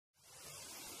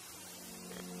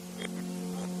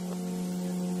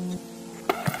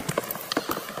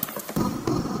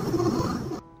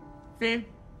See,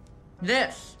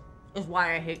 this is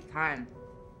why I hate time.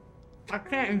 I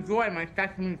can't enjoy my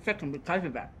sesame chicken because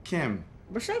of it. Kim.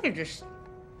 Wish I could just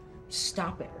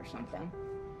stop it or something.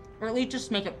 Or at least just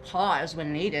make it pause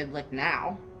when needed, like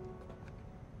now.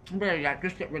 Better yet,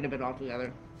 just get rid of it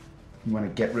altogether. You want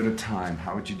to get rid of time.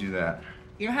 How would you do that?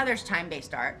 You know how there's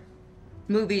time-based art?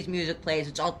 Movies, music, plays,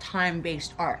 it's all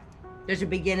time-based art. There's a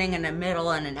beginning and a middle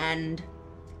and an end.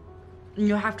 And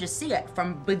you have to see it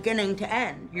from beginning to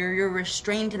end. You're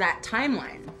restrained to that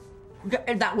timeline,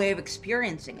 that way of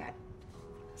experiencing it.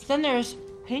 So then there's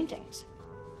paintings.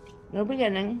 No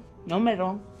beginning, no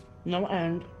middle, no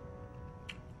end.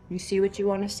 You see what you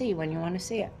want to see when you want to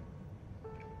see it.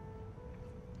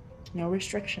 No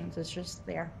restrictions, it's just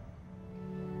there.